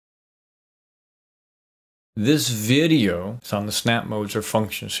This video is on the snap modes or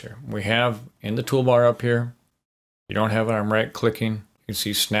functions here. We have in the toolbar up here, you don't have it, I'm right clicking. You can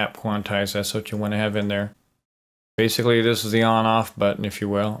see snap quantize, that's what you want to have in there. Basically, this is the on off button, if you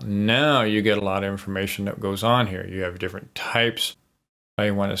will. Now you get a lot of information that goes on here. You have different types, how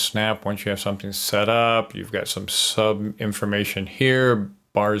you want to snap once you have something set up. You've got some sub information here,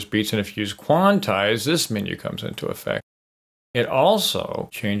 bars, beats, and if you use quantize, this menu comes into effect. It also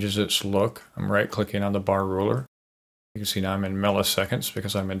changes its look. I'm right clicking on the bar ruler. You can see now I'm in milliseconds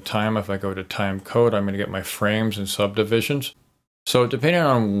because I'm in time. If I go to time code, I'm going to get my frames and subdivisions. So depending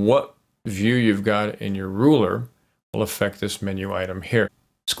on what view you've got in your ruler will affect this menu item here.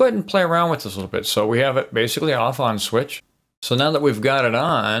 Let's go ahead and play around with this a little bit. So we have it basically off on switch. So now that we've got it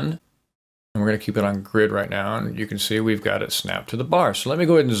on, and we're going to keep it on grid right now, and you can see we've got it snapped to the bar. So let me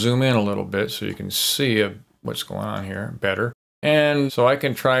go ahead and zoom in a little bit so you can see what's going on here better. And so I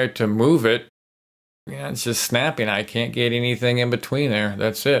can try to move it. Yeah, it's just snapping. I can't get anything in between there.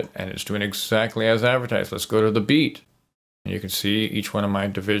 That's it. And it's doing exactly as advertised. Let's go to the beat. And you can see each one of my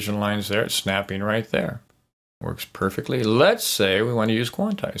division lines there. It's snapping right there. Works perfectly. Let's say we want to use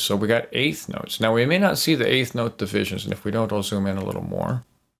quantize. So we got eighth notes. Now we may not see the eighth note divisions. And if we don't, I'll zoom in a little more.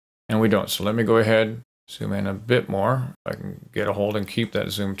 And we don't. So let me go ahead, zoom in a bit more. If I can get a hold and keep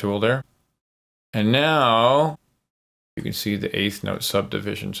that zoom tool there. And now you can see the eighth note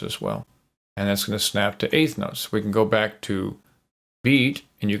subdivisions as well. And that's going to snap to eighth notes. We can go back to beat,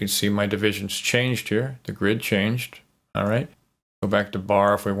 and you can see my divisions changed here. The grid changed. All right. Go back to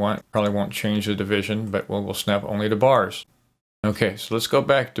bar if we want. Probably won't change the division, but we'll snap only to bars. Okay, so let's go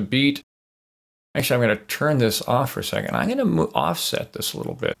back to beat. Actually, I'm going to turn this off for a second. I'm going to offset this a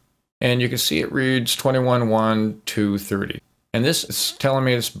little bit. And you can see it reads 21.1 to 30. And this is telling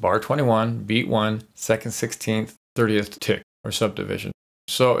me it's bar 21, beat 1, second 16th, 30th tick or subdivision.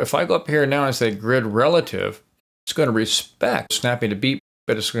 So if I go up here now and say grid relative, it's going to respect snapping to beat,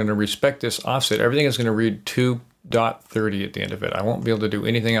 but it's going to respect this offset. Everything is going to read 2.30 at the end of it. I won't be able to do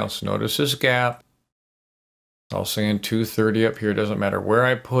anything else. Notice this gap. I'll say in 230 up here. It doesn't matter where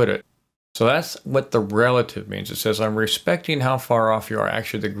I put it. So that's what the relative means. It says I'm respecting how far off you are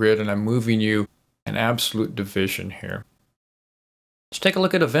actually the grid, and I'm moving you an absolute division here. Let's take a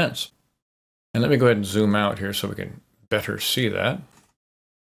look at events. And let me go ahead and zoom out here so we can better see that.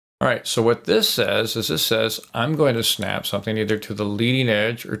 All right, so what this says is this says I'm going to snap something either to the leading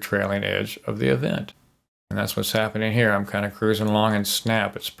edge or trailing edge of the event. And that's what's happening here. I'm kind of cruising along and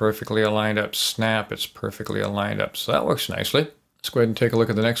snap. It's perfectly aligned up. Snap, it's perfectly aligned up. So that works nicely. Let's go ahead and take a look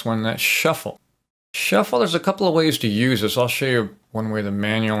at the next one, and that's shuffle. Shuffle, there's a couple of ways to use this. I'll show you one way the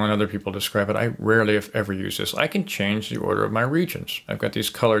manual and other people describe it. I rarely, if ever, use this. I can change the order of my regions. I've got these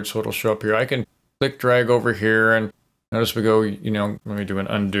colored, so it'll show up here. I can click, drag over here, and notice we go, let me do an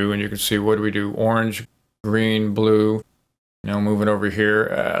undo, and you can see what do we do? Orange, green, blue. Moving over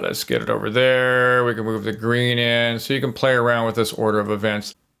here. Let's get it over there. We can move the green in. So you can play around with this order of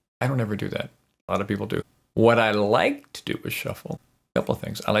events. I don't ever do that. A lot of people do. What I like to do with shuffle, a couple of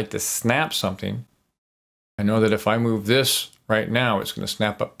things. I like to snap something. I know that if I move this right now, it's going to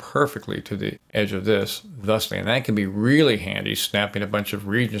snap up perfectly to the edge of this, thusly. And that can be really handy, snapping a bunch of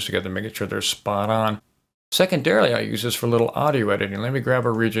regions together, making sure they're spot on. Secondarily, I use this for a little audio editing. Let me grab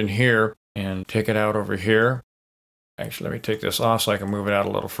a region here and take it out over here. Actually, let me take this off so I can move it out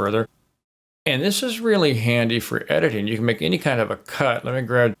a little further. And this is really handy for editing. You can make any kind of a cut. Let me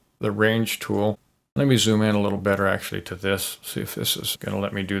grab the range tool. Let me zoom in a little better actually to this. See if this is going to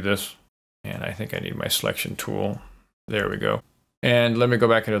let me do this. And I think I need my selection tool. There we go. And let me go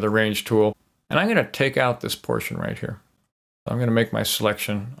back into the range tool. And I'm going to take out this portion right here. I'm going to make my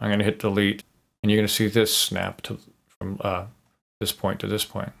selection. I'm going to hit delete. And you're going to see this snap from this point to this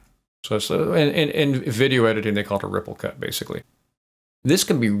point. So it's, in video editing, they call it a ripple cut, basically. This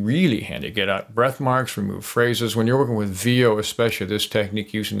can be really handy. Get out breath marks, remove phrases. When you're working with VO, especially, this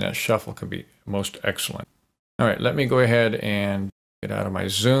technique using that shuffle can be most excellent. All right, let me go ahead and get out of my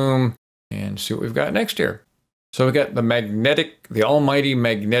zoom and see what we've got next here. So we got the almighty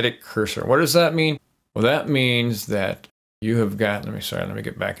magnetic cursor. What does that mean? Well, that means that you have got, let me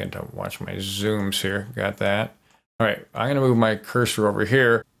get back into watch my zooms here. Got that. All right, I'm going to move my cursor over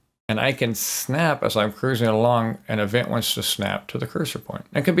here. And I can snap as I'm cruising along. An event wants to snap to the cursor point.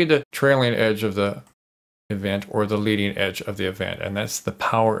 It could be the trailing edge of the event or the leading edge of the event. And that's the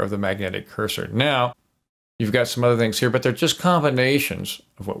power of the magnetic cursor. Now, you've got some other things here, but they're just combinations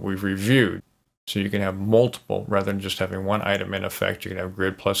of what we've reviewed. So you can have multiple rather than just having one item in effect. You can have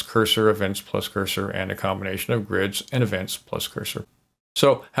grid plus cursor, events plus cursor, and a combination of grids and events plus cursor.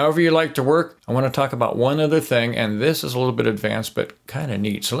 So however you like to work, I want to talk about one other thing, and this is a little bit advanced, but kind of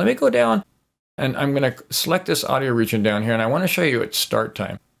neat. So let me go down And I'm going to select this audio region down here, and I want to show you its start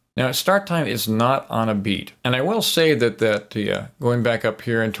time. Now, its start time is not on a beat. And I will say that going back up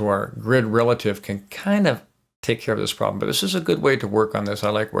here into our grid relative can kind of take care of this problem. But this is a good way to work on this.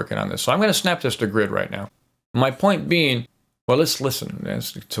 I like working on this. So I'm going to snap this to grid right now. My point being, well, let's listen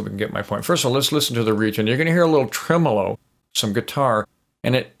so we can get my point. First of all, let's listen to the region. You're going to hear a little tremolo, some guitar,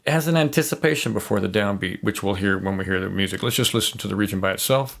 and it has an anticipation before the downbeat, which we'll hear when we hear the music. Let's just listen to the region by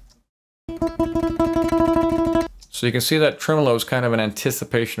itself. So you can see that tremolo is kind of an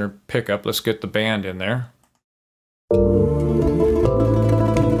anticipation or pickup. Let's get the band in there.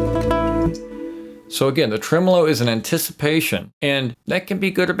 So again, the tremolo is an anticipation, and that can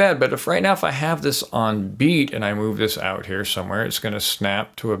be good or bad. But if right now, if I have this on beat and I move this out here somewhere, it's going to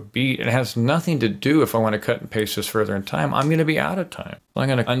snap to a beat. It has nothing to do if I want to cut and paste this further in time. I'm going to be out of time. So I'm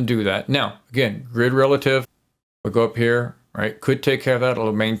going to undo that. Now, again, grid relative, we'll go up here, right? Could take care of that.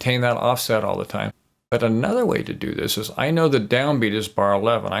 It'll maintain that offset all the time. But another way to do this is I know the downbeat is bar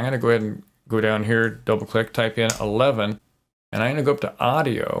 11. I'm going to go ahead and go down here, double click, type in 11, and I'm going to go up to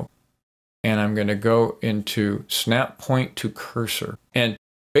audio. And I'm going to go into snap point to cursor. And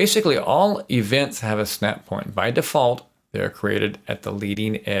basically all events have a snap point. By default, they're created at the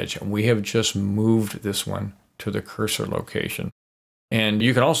leading edge. And we have just moved this one to the cursor location. And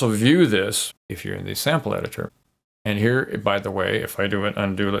you can also view this if you're in the sample editor. And here, by the way, if I do an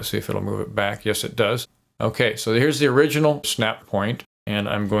undo, let's see if it'll move it back. Yes, it does. Okay, so here's the original snap point. And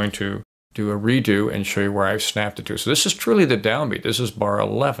I'm going to do a redo and show you where I've snapped it to. So this is truly the downbeat. This is bar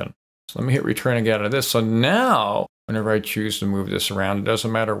 11. So let me hit return and get out of this. So now, whenever I choose to move this around, it doesn't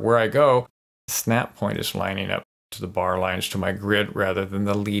matter where I go, the snap point is lining up to the bar lines to my grid rather than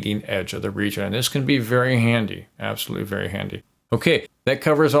the leading edge of the region. And this can be very handy, absolutely very handy. Okay, that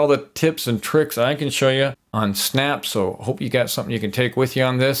covers all the tips and tricks I can show you on Snap. So hope you got something you can take with you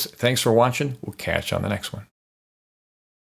on this. Thanks for watching. We'll catch you on the next one.